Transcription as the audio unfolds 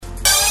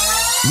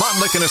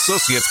Montlick and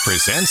Associates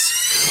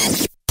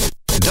presents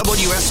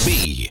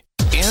WSB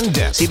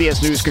In-Depth.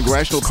 CBS News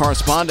Congressional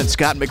Correspondent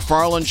Scott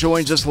MacFarlane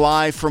joins us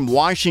live from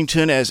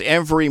Washington, as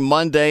every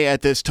Monday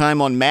at this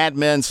time on Mad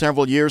Men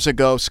several years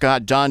ago.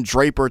 Scott, Don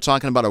Draper,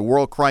 talking about a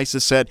world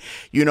crisis, said,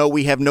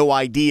 we have no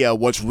idea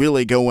what's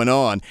really going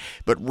on.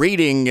 But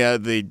reading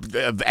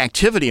the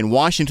activity in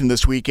Washington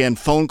this weekend,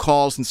 phone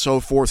calls and so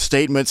forth,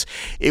 statements,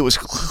 it was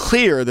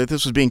clear that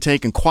this was being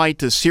taken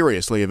quite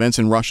seriously, events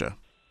in Russia.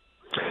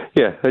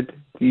 Yeah,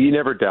 you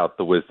never doubt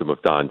the wisdom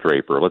of Don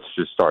Draper. Let's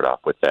just start off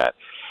with that.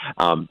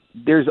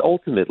 There's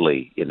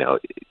ultimately,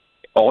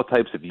 all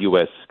types of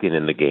U.S. skin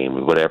in the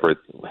game, whatever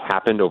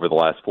happened over the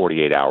last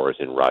 48 hours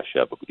in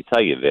Russia. But we can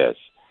tell you this,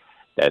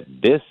 that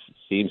this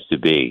seems to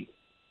be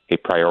a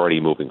priority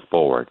moving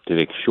forward to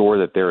make sure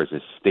that there is a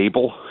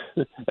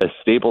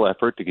stable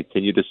effort to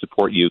continue to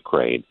support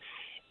Ukraine,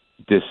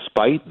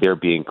 despite there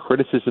being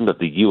criticism of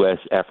the U.S.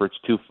 efforts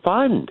to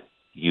fund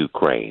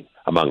Ukraine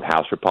among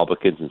House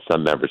Republicans and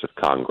some members of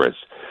Congress.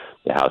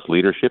 The House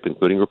leadership,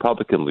 including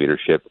Republican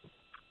leadership,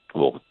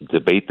 will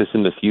debate this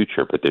in the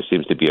future, but there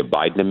seems to be a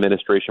Biden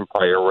administration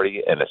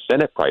priority and a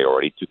Senate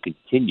priority to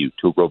continue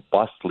to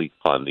robustly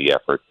fund the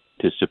effort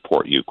to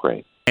support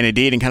Ukraine. And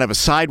indeed, in kind of a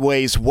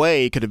sideways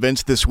way, could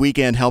events this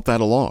weekend help that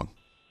along?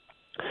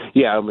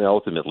 Yeah,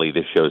 ultimately,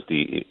 this shows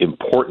the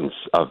importance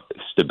of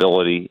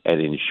stability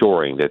and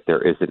ensuring that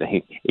there isn't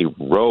a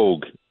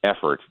rogue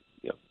effort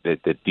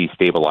that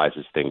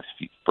destabilizes things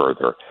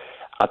further.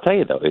 I'll tell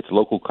you, though, it's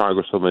local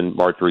Congresswoman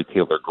Marjorie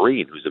Taylor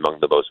Greene who's among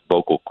the most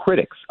vocal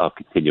critics of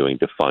continuing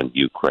to fund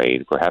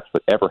Ukraine. Perhaps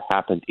whatever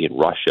happened in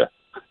Russia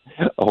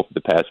over the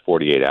past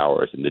 48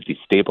 hours and the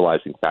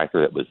destabilizing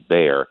factor that was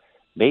there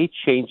may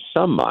change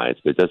some minds,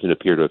 but it doesn't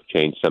appear to have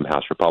changed some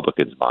House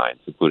Republicans'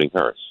 minds, including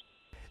hers.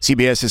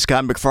 CBS's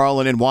Scott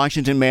MacFarlane in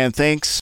Washington, man. Thanks.